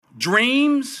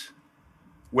Dreams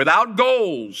without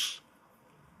goals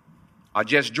are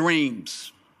just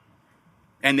dreams,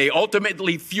 and they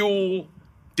ultimately fuel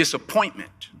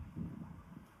disappointment.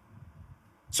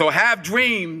 So have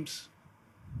dreams,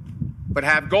 but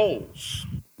have goals.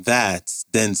 That's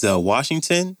Denzel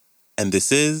Washington, and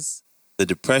this is the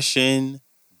Depression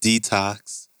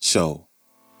Detox Show.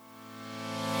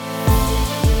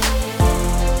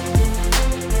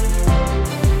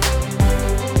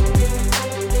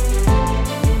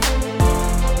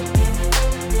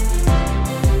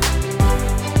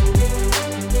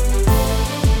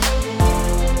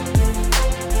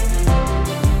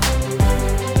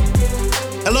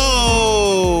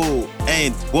 Hello,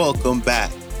 and welcome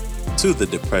back to the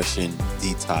Depression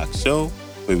Detox Show,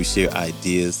 where we share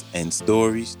ideas and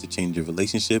stories to change your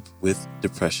relationship with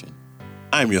depression.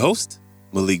 I'm your host,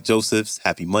 Malik Josephs.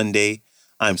 Happy Monday.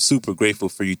 I'm super grateful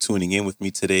for you tuning in with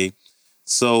me today.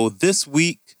 So this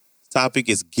week's topic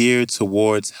is geared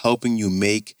towards helping you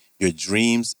make your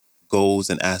dreams, goals,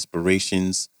 and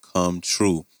aspirations come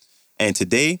true. And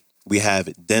today we have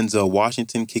Denzel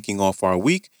Washington kicking off our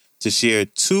week to share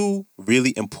two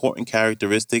really important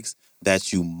characteristics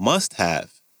that you must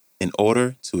have in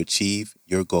order to achieve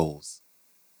your goals.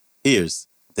 Here's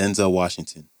Denzel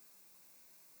Washington.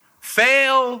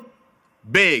 Fail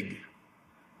big.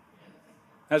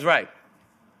 That's right.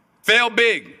 Fail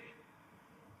big.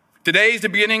 Today's the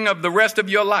beginning of the rest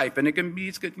of your life, and it can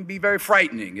be very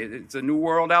frightening. It's a new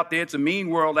world out there. It's a mean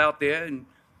world out there, and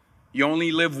you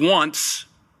only live once.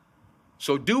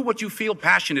 So do what you feel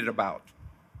passionate about.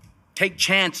 Take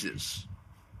chances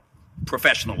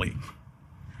professionally.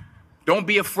 Don't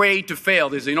be afraid to fail.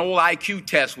 There's an old IQ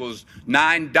test, was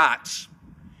 9 dots,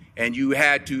 and you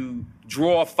had to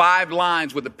draw 5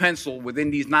 lines with a pencil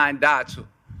within these 9 dots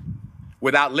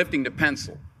without lifting the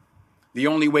pencil. The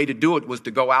only way to do it was to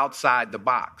go outside the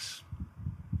box.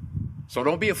 So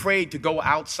don't be afraid to go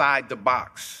outside the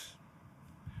box.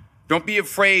 Don't be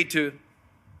afraid to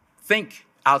think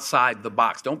outside the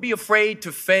box. Don't be afraid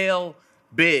to fail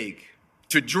big,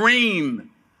 to dream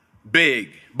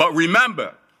big. But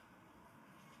remember,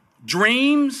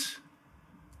 dreams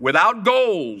without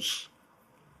goals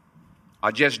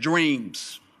are just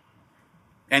dreams,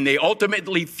 and they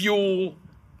ultimately fuel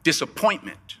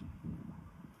disappointment.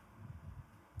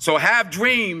 So have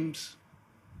dreams,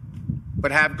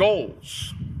 but have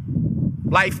goals.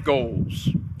 Life goals,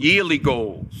 yearly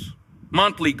goals,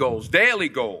 monthly goals, daily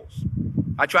goals.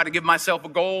 I try to give myself a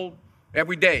goal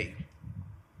every day.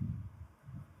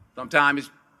 Sometimes it's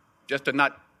just to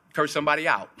not curse somebody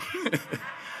out.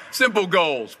 Simple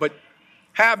goals, but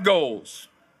have goals.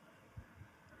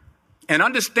 And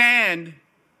understand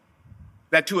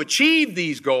that to achieve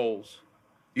these goals,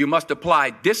 you must apply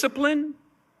discipline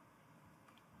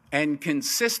and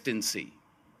consistency.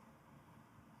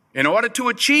 In order to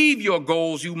achieve your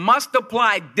goals, you must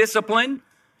apply discipline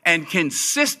and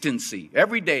consistency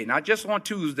every day, not just on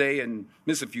Tuesday and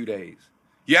miss a few days.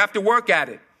 You have to work at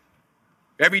it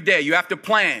every day. You have to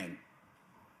plan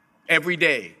every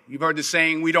day. You've heard the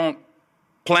saying, we don't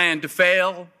plan to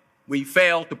fail, we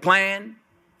fail to plan.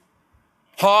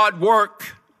 Hard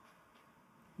work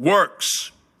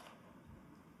works.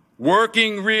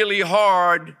 Working really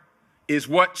hard is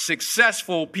what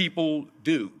successful people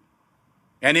do.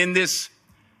 And in this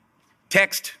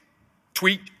text,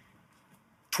 tweet,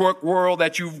 twerk world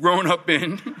that you've grown up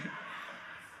in,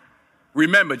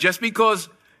 remember, just because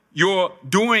you're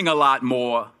doing a lot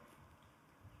more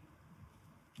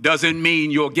doesn't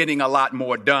mean you're getting a lot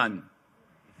more done.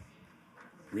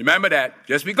 Remember that.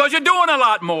 Just because you're doing a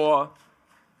lot more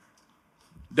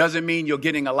doesn't mean you're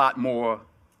getting a lot more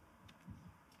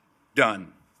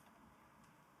done.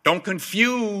 Don't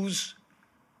confuse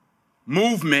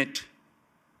movement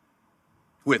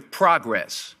with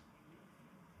progress.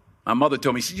 My mother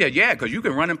told me, she said, yeah, because you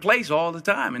can run in place all the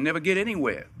time and never get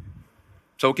anywhere.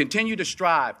 So continue to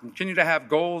strive, continue to have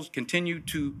goals, continue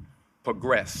to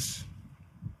progress.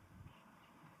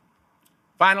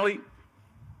 Finally,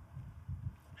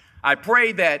 I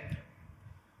pray that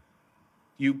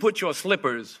you put your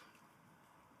slippers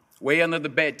way under the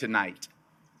bed tonight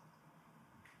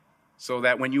so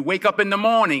that when you wake up in the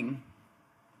morning,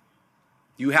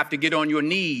 you have to get on your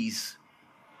knees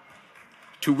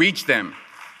to reach them.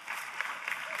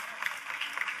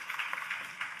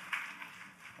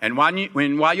 And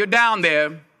while you're down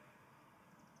there,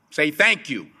 say thank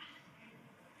you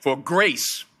for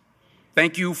grace.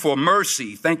 Thank you for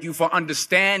mercy. Thank you for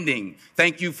understanding.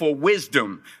 Thank you for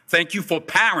wisdom. Thank you for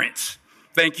parents.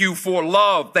 Thank you for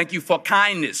love. Thank you for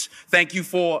kindness. Thank you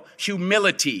for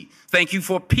humility. Thank you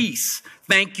for peace.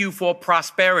 Thank you for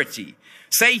prosperity.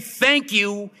 Say thank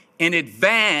you in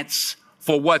advance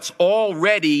for what's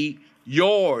already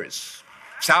yours.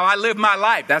 It's how I live my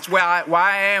life. That's why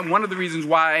I am, one of the reasons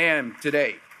why I am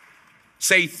today.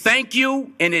 Say thank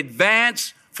you in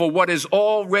advance for what is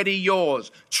already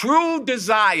yours. True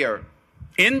desire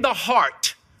in the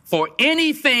heart for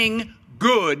anything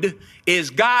good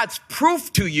is God's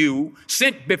proof to you,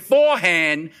 sent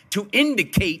beforehand to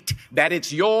indicate that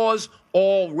it's yours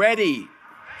already.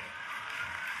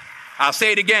 I'll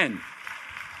say it again.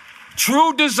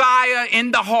 True desire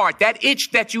in the heart, that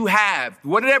itch that you have,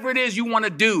 whatever it is you want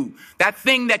to do, that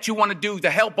thing that you want to do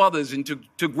to help others and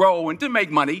to grow and to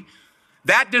make money,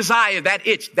 that desire, that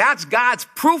itch, that's God's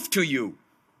proof to you,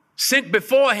 sent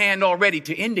beforehand already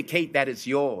to indicate that it's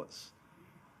yours.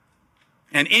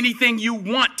 And anything you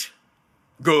want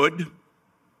good,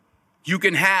 you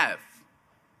can have.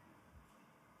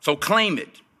 So claim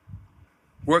it.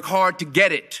 Work hard to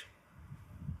get it.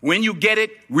 When you get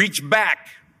it, reach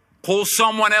back. Pull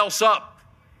someone else up.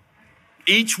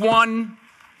 Each one,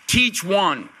 teach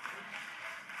one.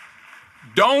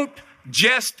 Don't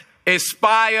just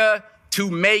aspire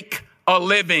to make a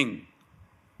living.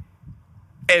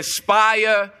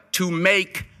 Aspire to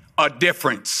make a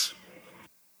difference.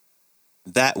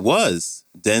 That was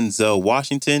Denzel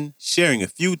Washington sharing a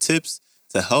few tips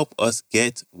to help us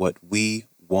get what we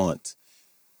want.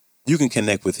 You can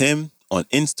connect with him on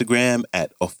Instagram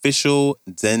at official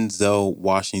Denzel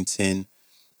Washington.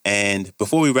 And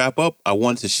before we wrap up, I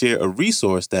wanted to share a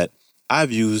resource that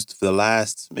I've used for the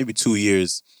last maybe 2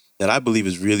 years that I believe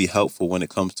is really helpful when it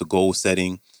comes to goal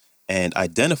setting and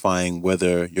identifying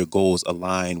whether your goals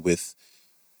align with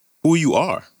who you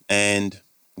are and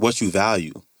what you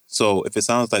value. So if it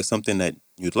sounds like something that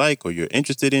you'd like or you're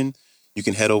interested in, you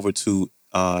can head over to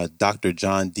Dr.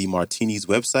 John Demartini's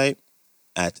website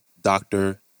at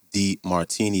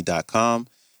drdemartini.com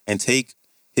and take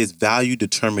his value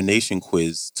determination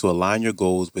quiz to align your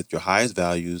goals with your highest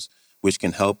values, which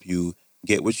can help you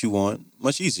get what you want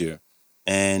much easier.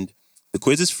 And the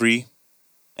quiz is free.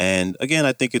 And again,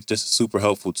 I think it's just a super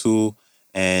helpful tool.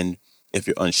 And if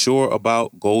you're unsure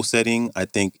about goal setting, I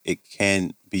think it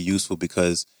can be useful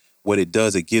because what it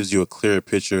does, it gives you a clearer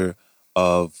picture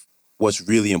of what's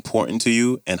really important to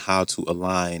you and how to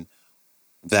align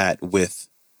that with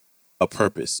a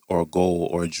purpose or a goal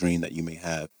or a dream that you may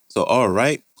have. So, all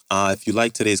right. If you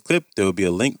like today's clip, there will be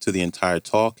a link to the entire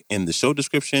talk in the show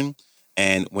description.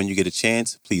 And when you get a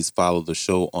chance, please follow the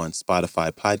show on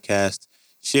Spotify podcast,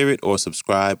 share it or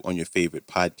subscribe on your favorite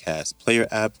podcast player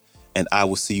app. And I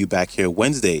will see you back here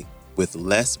Wednesday with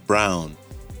Les Brown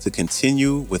to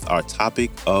continue with our topic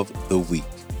of the week.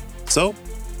 So,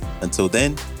 until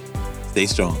then, stay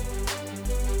strong.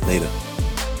 Later.